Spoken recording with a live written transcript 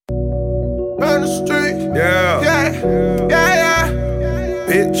run the street. Yeah. Yeah.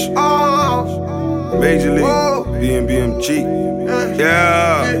 Bitch. Oh. Major League. Whoa. BMBMG.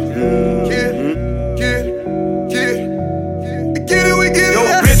 Yeah. Get it, we get it. Yo,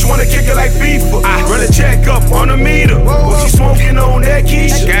 bitch wanna kick it like FIFA. Run a check up on the meter. What you smoking on that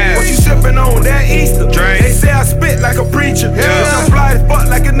Keisha? What you sipping on that Easter? They say I spit like a preacher. I'm fly as fuck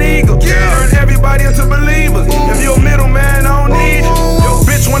like a nigga. Turn everybody into believers. If you're a middleman, I don't need you. Yo,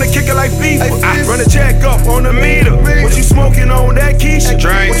 bitch wanna kick it like FIFA. Run a check up on the meter. What you smoking on that Keisha?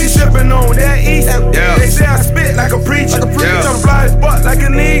 What you sipping on that Easter? They say I spit like a preacher. I'm fly as fuck like a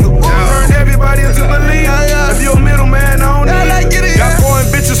nigga. Turn everybody into believers. If you're a middleman, I don't need you. Got foreign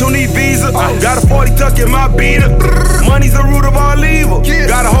bitches who need visa. Got a 40 tuck in my beater. Money's the root of all evil.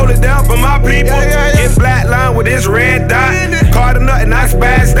 Gotta hold it down for my people. Get flat line with this red dot. Caught a nut and I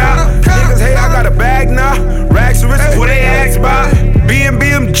spazzed out. Niggas, hey, I got a bag now. Racks and riches, what they ask about.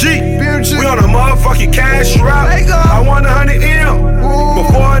 BMG. We on a motherfucking cash route. I want 100 M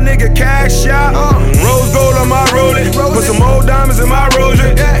before a nigga cash out. Rose gold on my rolling. Put some old diamonds in my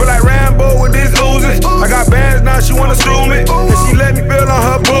rosary. Feel like Rambo with this oozing. I got bands now, she wanna sue me. And she let me feel on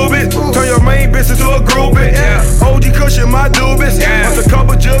her boobies. Turn your main bitch into a groupie. OG cushion my doobies. Bust a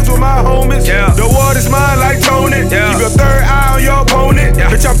couple jugs with my homies. The water's mine like Tony. Keep your third eye on your opponent.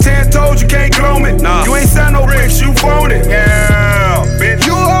 Bitch, I'm 10 toes, you can't clone it. You ain't signed no bricks, you phone it. Yeah, bitch.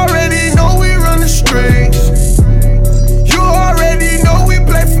 You already know we run the streets. You already know we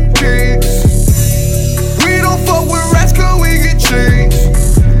play for kings. We don't fuck with rats cause we get cheese.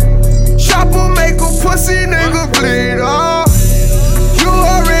 Chopper make a pussy nigga bleed. Oh. You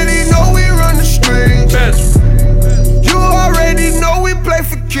already know we run the streets. You already know we play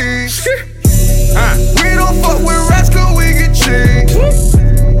for kings. We don't fuck with rats cause we get cheese.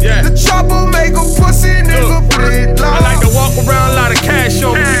 The chopper make a pussy nigga bleed. I like to walk around a lot of cash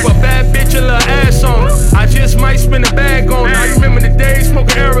on me. Keep a bad bitch a little ass on her. I just might spin a bag on her. I remember the days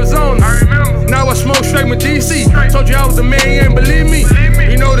smoking Arizona. Now I smoke straight with DC. Told you I was the man, you ain't believe me.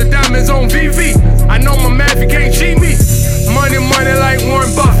 You know the diamonds on VV. I know my math, you can't cheat me. Money like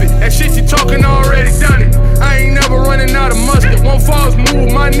Warren Buffett. That shit you talking already done it. I ain't never running out of mustard. One false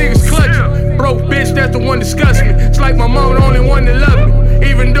move, my niggas clutching. Broke bitch, that's the one disgust me. It's like my mom the only one that love me.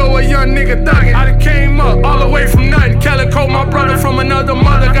 Even though a young nigga thuggin', I done came up all the way from nothing. Calico, my brother from another